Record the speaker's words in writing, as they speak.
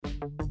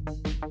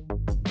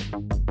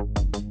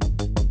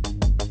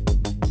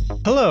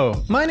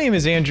Hello, my name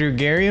is Andrew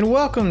Gary, and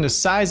welcome to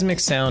Seismic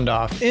Sound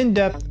Off,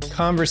 in-depth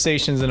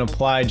conversations in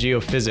applied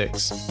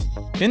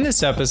geophysics. In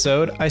this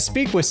episode, I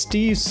speak with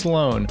Steve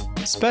Sloan,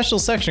 Special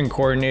Section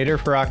Coordinator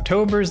for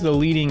October's The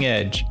Leading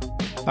Edge.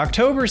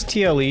 October's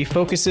TLE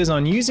focuses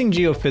on using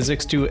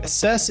geophysics to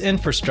assess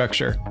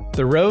infrastructure,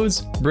 the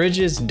roads,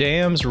 bridges,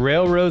 dams,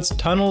 railroads,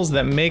 tunnels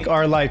that make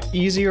our life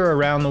easier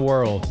around the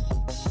world.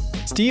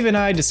 Steve and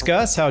I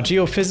discuss how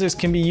geophysics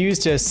can be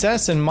used to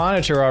assess and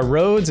monitor our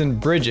roads and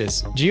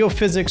bridges,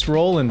 geophysics'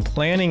 role in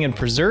planning and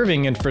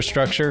preserving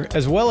infrastructure,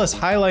 as well as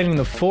highlighting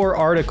the 4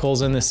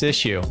 articles in this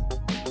issue.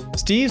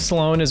 Steve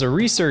Sloan is a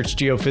research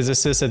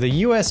geophysicist at the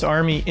U.S.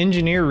 Army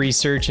Engineer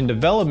Research and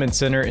Development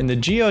Center in the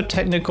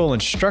Geotechnical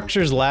and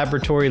Structures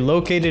Laboratory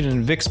located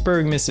in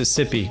Vicksburg,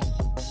 Mississippi.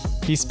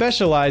 He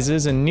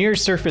specializes in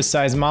near-surface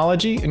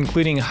seismology,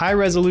 including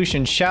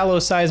high-resolution shallow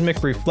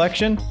seismic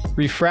reflection,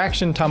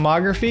 refraction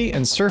tomography,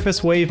 and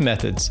surface wave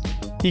methods.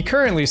 He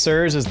currently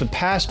serves as the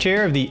past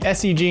chair of the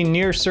SEG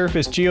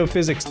Near-Surface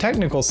Geophysics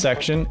Technical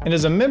Section and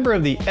is a member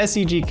of the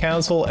SEG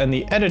Council and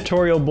the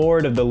editorial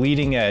board of The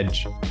Leading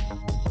Edge.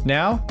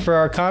 Now for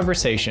our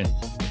conversation.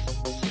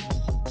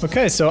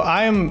 Okay, so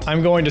I'm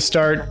going to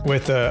start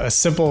with a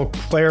simple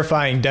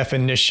clarifying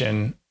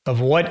definition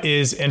of what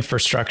is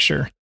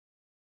infrastructure.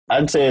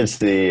 I'd say it's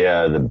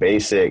the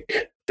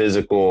basic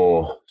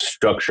physical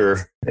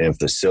structure and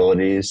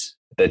facilities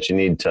that you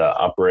need to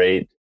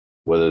operate,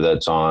 whether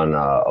that's on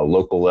a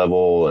local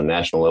level, a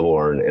national level,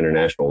 or an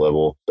international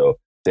level. So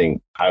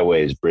think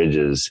highways,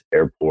 bridges,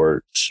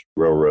 airports,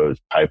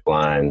 railroads,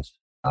 pipelines,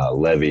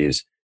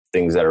 levees,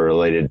 things that are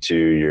related to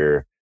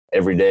your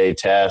everyday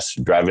tasks,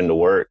 driving to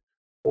work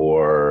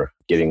or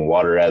getting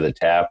water out of the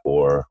tap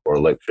or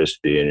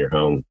electricity in your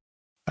home.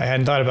 I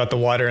hadn't thought about the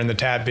water and the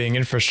tap being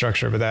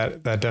infrastructure, but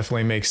that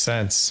definitely makes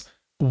sense.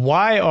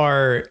 Why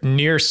are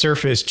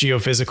near-surface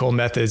geophysical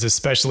methods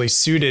especially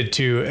suited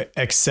to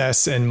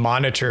access and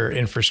monitor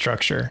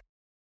infrastructure?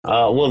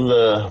 Well,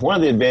 one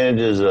of the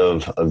advantages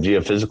of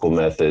geophysical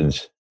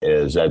methods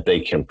is that they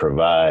can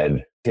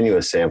provide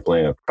continuous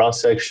sampling of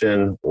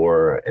cross-section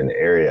or an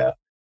area,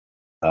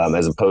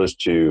 as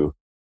opposed to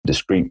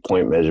discrete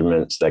point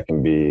measurements that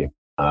can be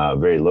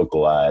very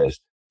localized.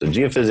 So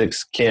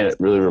geophysics can't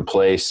really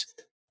replace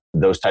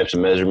those types of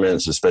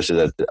measurements, especially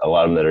that a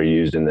lot of them that are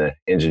used in the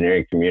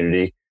engineering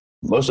community,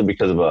 mostly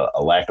because of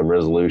a lack of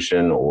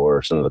resolution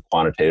or some of the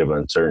quantitative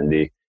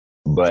uncertainty.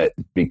 But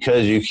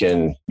because you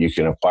can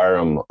acquire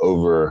them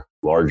over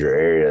larger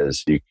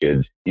areas, you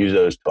could use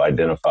those to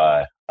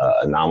identify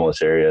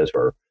anomalous areas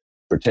or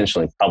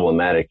potentially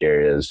problematic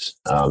areas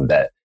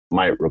that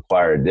might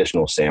require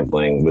additional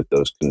sampling with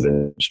those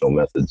conventional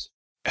methods.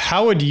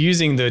 How would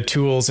using the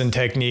tools and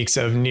techniques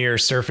of near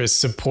surface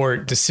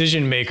support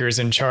decision makers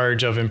in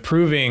charge of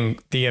improving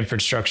the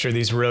infrastructure,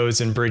 these roads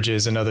and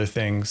bridges and other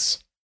things?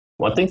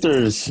 Well, I think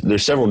there's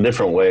several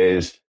different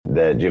ways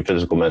that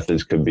geophysical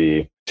methods could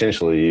be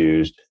potentially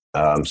used.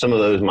 Some of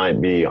those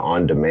might be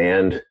on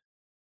demand.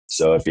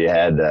 So if you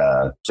had,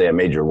 say, a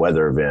major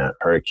weather event,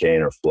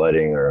 hurricane or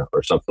flooding or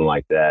something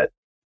like that,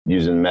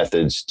 using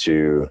methods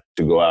to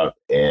go out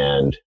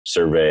and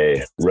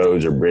survey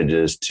roads or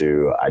bridges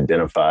to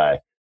identify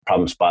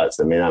problem spots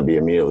that may not be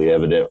immediately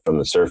evident from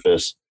the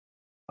surface,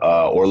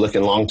 or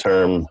looking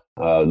long-term,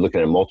 looking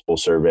at multiple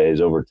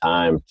surveys over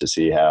time to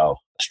see how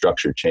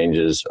structure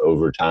changes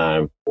over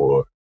time,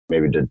 or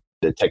maybe to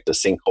detect a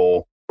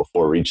sinkhole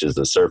before it reaches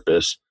the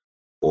surface,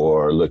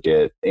 or look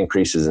at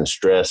increases in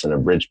stress in a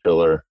bridge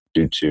pillar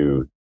due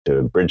to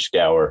bridge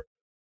scour.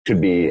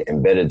 Could be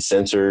embedded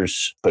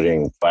sensors,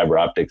 putting fiber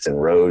optics in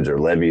roads or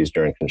levees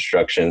during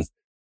construction,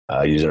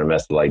 using a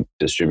method like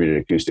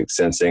distributed acoustic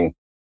sensing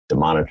to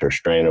monitor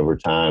strain over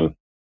time.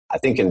 I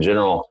think in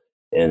general,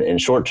 in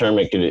short term,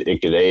 it could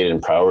aid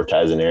in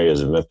prioritizing areas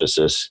of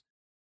emphasis,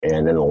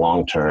 and in the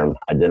long term,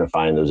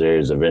 identifying those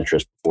areas of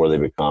interest before they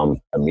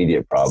become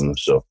immediate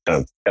problems. So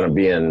kind of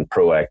being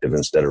proactive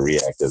instead of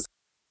reactive.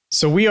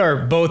 So we are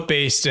both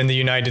based in the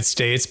United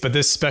States, but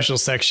this special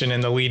section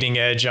in The Leading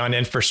Edge on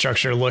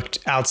infrastructure looked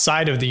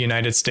outside of the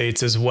United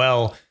States as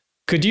well.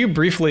 Could you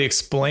briefly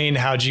explain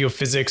how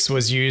geophysics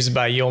was used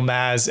by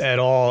Yilmaz et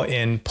al.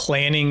 In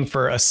planning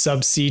for a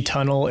subsea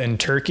tunnel in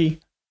Turkey?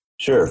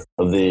 Sure.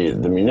 The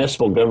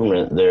municipal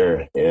government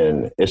there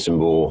in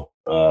Istanbul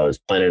is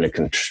planning to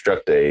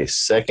construct a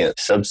second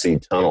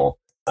subsea tunnel.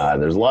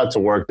 There's lots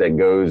of work that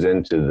goes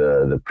into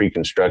the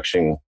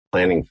pre-construction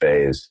planning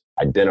phase,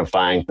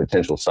 identifying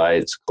potential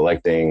sites,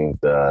 collecting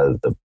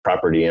the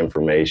property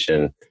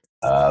information,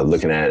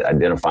 looking at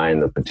identifying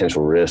the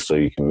potential risks so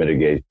you can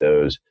mitigate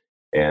those.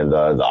 And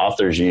the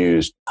authors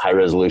used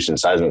high-resolution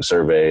seismic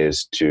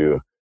surveys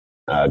to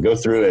go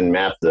through and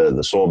map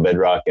the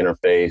soil-bedrock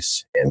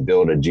interface and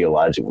build a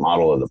geologic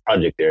model of the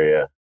project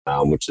area,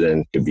 which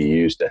then could be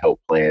used to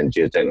help plan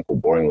geotechnical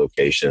boring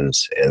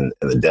locations and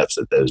the depths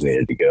that those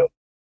needed to go.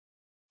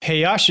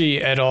 Hayashi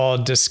et al.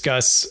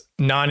 Discuss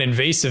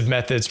non-invasive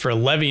methods for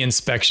levee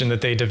inspection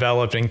that they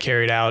developed and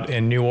carried out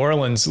in New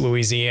Orleans,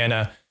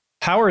 Louisiana.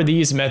 How are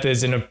these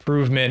methods an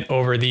improvement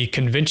over the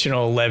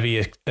conventional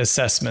levee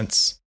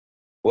assessments?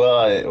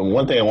 Well,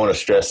 one thing I want to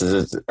stress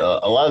is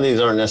a lot of these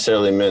aren't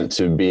necessarily meant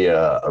to be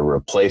a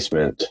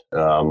replacement.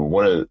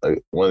 One of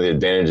the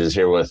advantages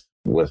here with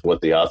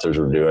what the authors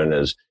were doing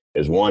is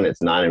one,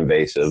 it's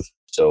non-invasive,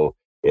 so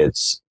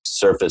it's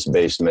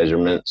surface-based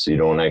measurements. So you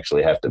don't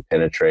actually have to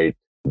penetrate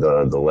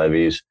the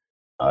levees.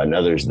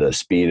 Another is the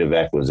speed of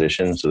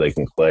acquisition, so they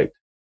can collect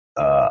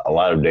a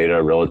lot of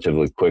data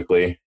relatively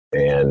quickly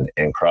and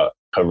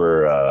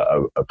cover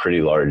a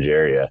pretty large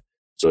area.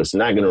 So it's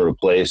not going to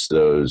replace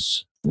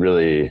those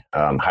really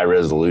high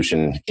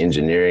resolution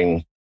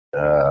engineering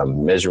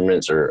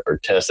measurements or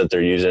tests that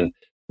they're using,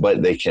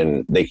 but they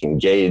can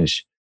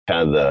gauge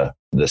kind of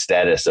the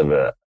status of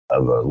a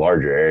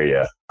larger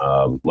area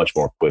much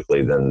more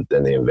quickly than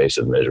the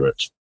invasive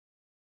measurements.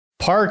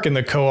 Park and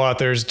the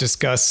co-authors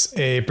discuss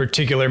a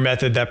particular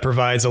method that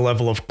provides a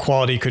level of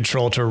quality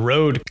control to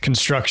road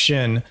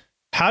construction.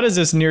 How does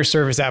this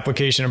near-surface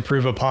application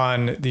improve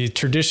upon the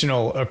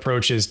traditional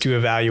approaches to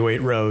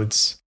evaluate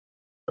roads?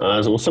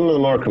 So some of the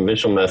more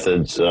conventional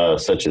methods,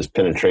 such as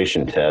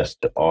penetration tests,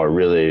 are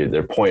really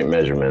their point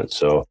measurements.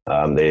 So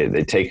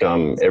they take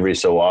them every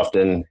so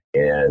often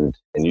and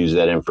use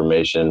that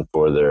information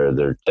for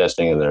their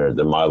testing and their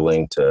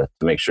modeling to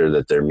make sure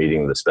that they're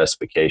meeting the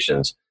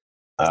specifications.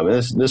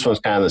 This one's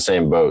kind of the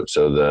same boat.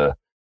 So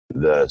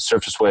the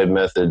surface wave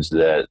methods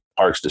that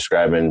Park's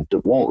describing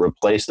won't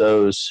replace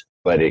those,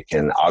 but it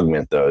can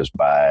augment those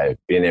by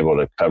being able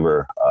to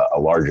cover a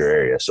larger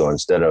area. So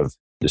instead of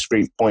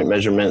discrete point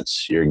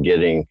measurements, you're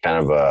getting kind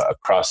of a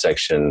cross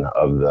section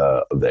of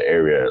the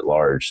area at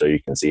large, so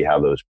you can see how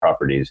those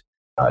properties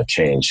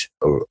change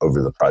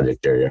over the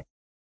project area.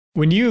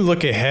 When you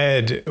look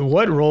ahead,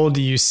 what role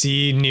do you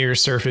see near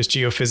surface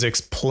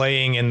geophysics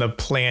playing in the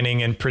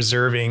planning and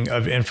preserving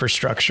of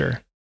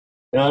infrastructure?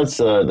 That's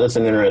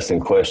an interesting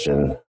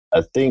question.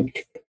 I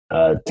think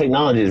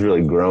technology has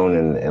really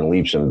grown in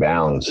leaps and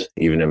bounds,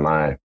 even in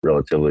my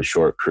relatively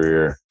short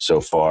career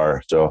so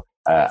far. So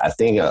I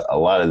think a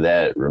lot of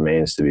that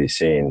remains to be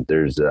seen.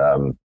 There's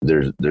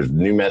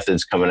new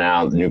methods coming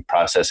out, new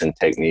processing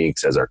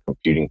techniques as our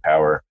computing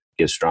power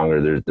gets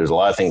stronger. There's a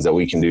lot of things that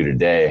we can do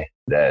today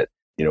that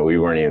we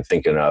weren't even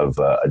thinking of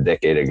a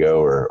decade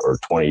ago or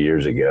 20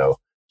 years ago.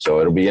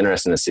 So it'll be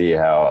interesting to see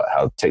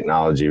how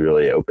technology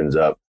really opens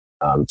up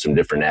some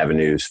different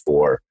avenues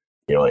for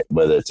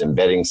whether it's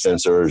embedding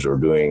sensors or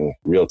doing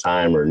real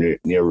time or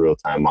near real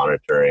time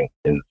monitoring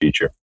in the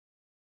future.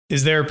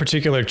 Is there a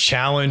particular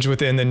challenge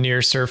within the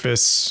near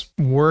surface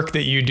work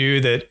that you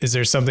do? Is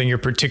there something you're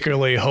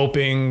particularly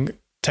hoping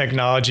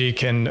technology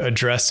can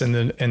address in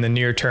the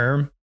near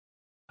term?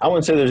 I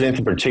wouldn't say there's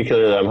anything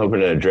particular that I'm hoping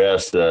to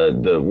address.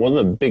 The one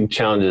of the big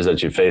challenges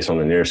that you face on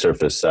the near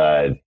surface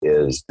side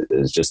is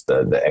just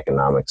the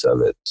economics of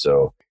it.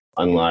 So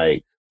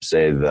unlike,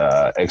 say,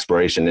 the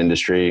exploration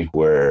industry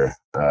where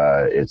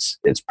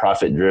it's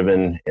profit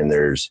driven and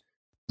there's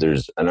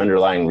an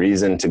underlying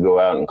reason to go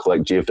out and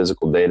collect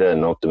geophysical data,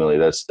 and ultimately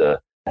that's to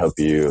help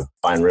you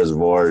find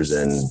reservoirs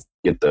and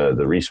get the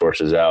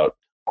resources out.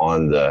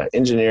 On the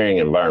engineering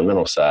and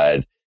environmental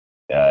side,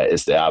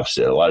 it's the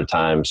opposite. A lot of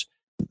times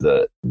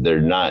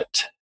they're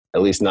not,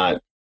 at least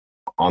not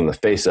on the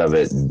face of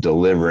it,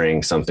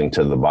 delivering something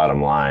to the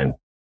bottom line.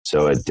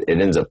 So it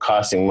ends up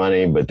costing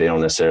money, but they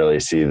don't necessarily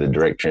see the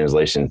direct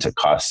translation to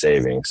cost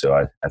saving. So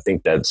I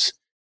think that's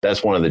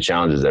one of the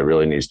challenges that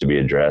really needs to be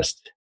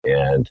addressed.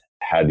 And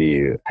how do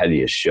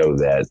you show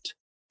that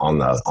on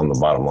the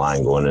bottom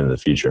line going into the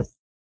future?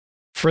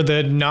 For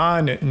the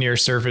non-near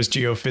surface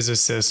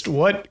geophysicist,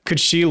 what could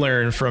she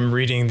learn from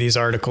reading these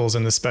articles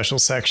in the special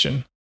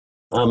section?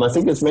 I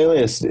think it's mainly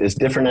it's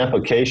different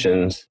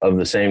applications of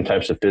the same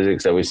types of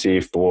physics that we see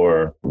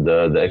for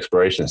the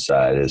exploration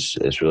side.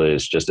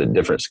 It's just at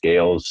different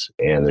scales,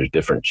 and there's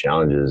different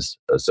challenges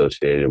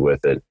associated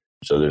with it.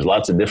 So there's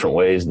lots of different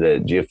ways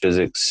that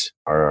geophysics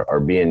are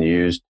being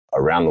used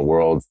around the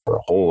world for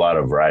a whole lot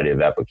of variety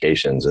of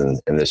applications, and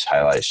this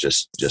highlights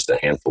just a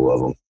handful of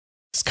them.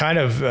 This kind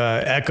of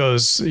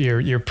echoes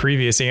your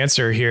previous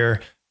answer here.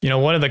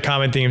 One of the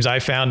common themes I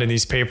found in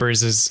these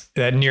papers is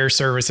that near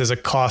surface is a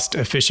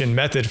cost-efficient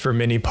method for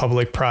many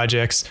public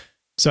projects.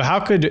 So how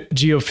could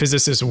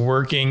geophysicists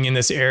working in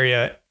this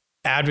area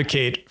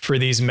advocate for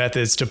these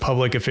methods to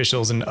public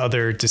officials and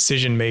other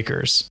decision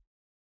makers?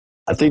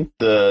 I think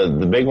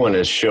the big one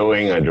is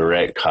showing a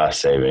direct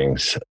cost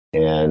savings.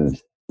 And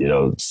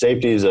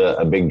safety is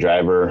a big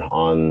driver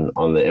on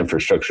the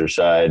infrastructure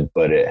side,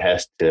 but it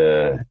has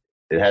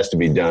to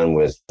be done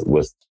with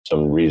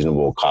some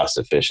reasonable cost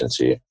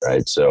efficiency,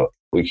 right? So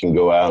we can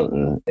go out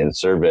and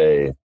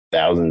survey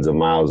thousands of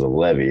miles of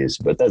levees,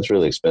 but that's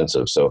really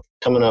expensive. So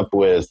coming up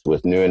with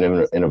new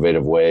and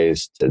innovative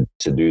ways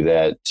to do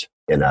that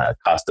in a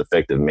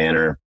cost-effective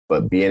manner,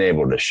 but being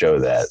able to show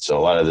that. So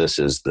a lot of this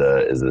is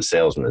the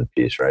salesman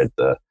piece, right?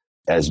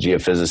 As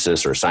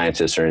geophysicists or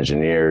scientists or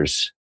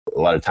engineers, a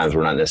lot of times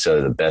we're not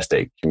necessarily the best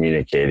at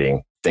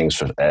communicating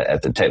things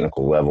at the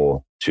technical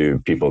level to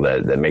people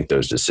that make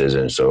those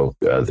decisions. So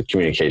the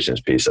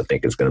communications piece, I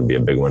think, is going to be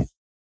a big one.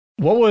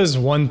 What was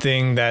one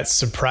thing that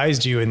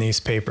surprised you in these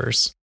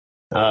papers?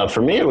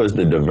 For me, it was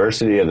the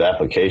diversity of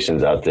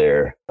applications out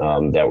there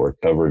that were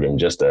covered in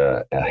just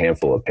a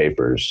handful of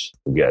papers.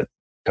 We got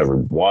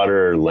covered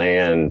water,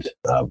 land,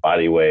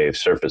 body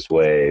waves, surface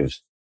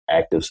waves,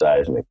 active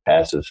seismic,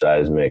 passive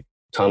seismic,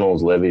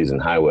 tunnels, levees,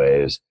 and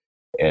highways.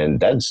 And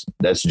that's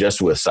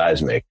just with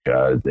seismic.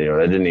 That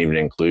didn't even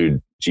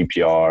include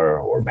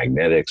GPR or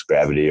magnetics,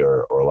 gravity,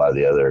 or a lot of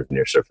the other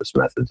near surface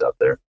methods out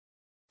there.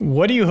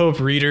 What do you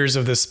hope readers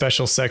of this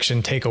special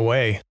section take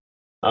away?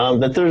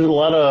 That there's a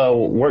lot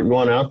of work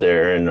going on out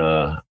there, and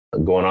a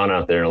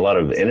lot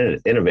of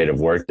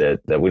innovative work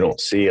that we don't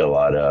see a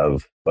lot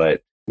of,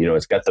 but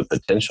it's got the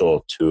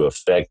potential to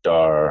affect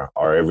our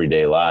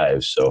everyday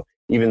lives. So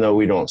even though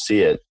we don't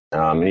see it,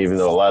 and even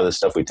though a lot of the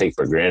stuff we take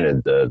for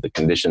granted, the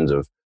conditions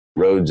of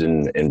roads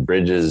and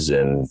bridges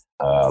and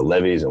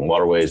levees and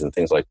waterways and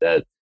things like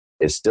that,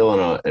 is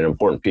still an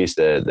important piece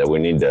that we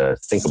need to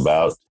think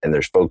about. And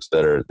there's folks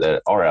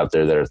that are out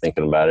there that are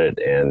thinking about it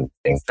and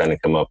trying to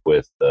come up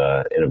with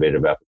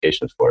innovative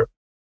applications for it.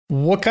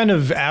 What kind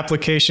of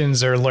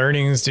applications or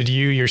learnings did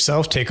you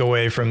yourself take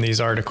away from these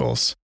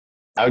articles?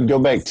 I would go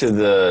back to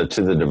the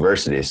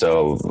diversity.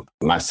 So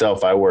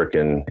myself, I work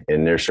in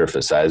near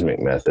surface seismic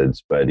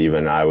methods, but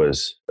even I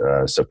was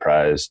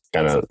surprised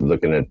kind of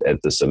looking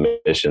at the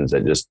submissions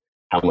at just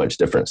how much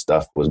different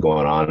stuff was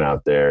going on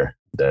out there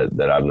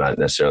that I'm not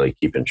necessarily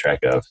keeping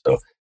track of. So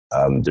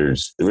there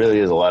really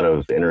is a lot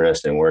of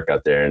interesting work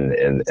out there,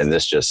 and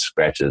this just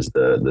scratches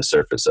the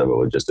surface of it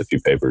with just a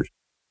few papers.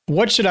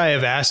 What should I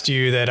have asked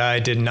you that I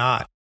did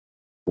not?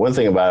 One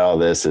thing about all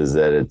this is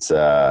that it's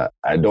I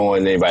don't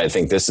want anybody to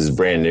think this is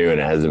brand new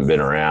and it hasn't been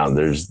around.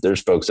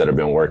 There's folks that have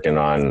been working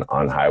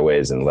on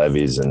highways and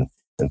levees and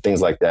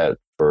things like that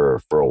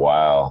for a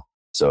while.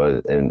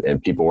 So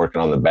and people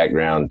working on the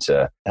background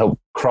to help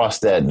cross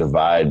that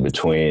divide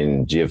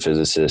between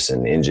geophysicists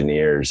and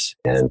engineers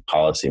and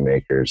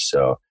policymakers.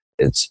 So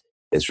it's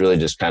really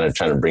just kind of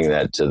trying to bring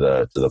that to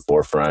the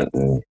forefront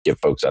and get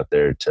folks out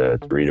there to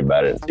read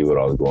about it and see what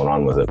all is going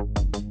on with it.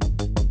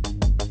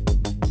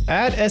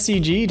 At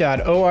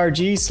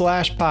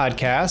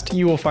seg.org/podcast,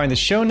 you will find the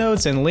show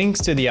notes and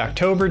links to the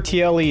October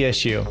TLE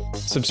issue.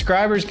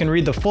 Subscribers can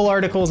read the full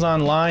articles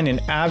online,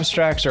 and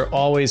abstracts are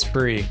always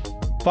free.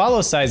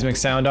 Follow Seismic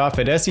Sound Off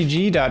at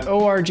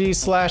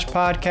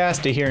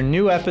seg.org/podcast to hear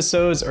new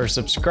episodes or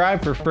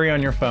subscribe for free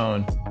on your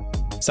phone.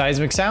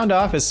 Seismic Sound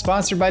Off is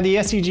sponsored by the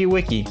SEG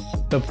Wiki,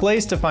 the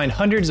place to find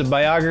hundreds of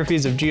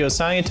biographies of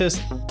geoscientists,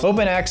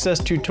 open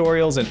access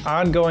tutorials, and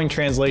ongoing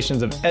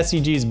translations of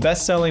SEG's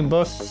best-selling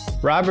book,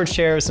 Robert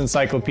Sharif's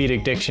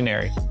Encyclopedic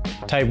Dictionary.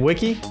 Type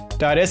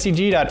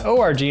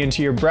wiki.seg.org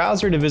into your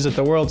browser to visit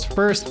the world's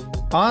first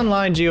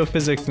online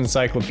geophysics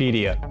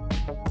encyclopedia.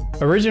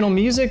 Original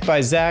music by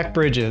Zach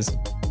Bridges.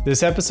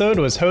 This episode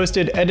was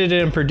hosted,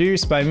 edited, and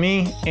produced by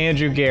me,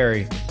 Andrew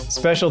Gary.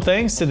 Special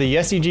thanks to the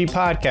SEG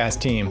podcast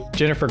team,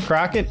 Jennifer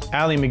Crockett,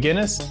 Allie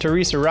McGinnis,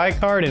 Teresa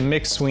Reichardt, and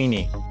Mick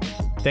Sweeney.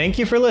 Thank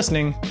you for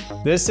listening.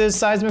 This is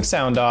Seismic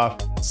Sound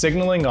Off,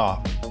 signaling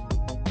off.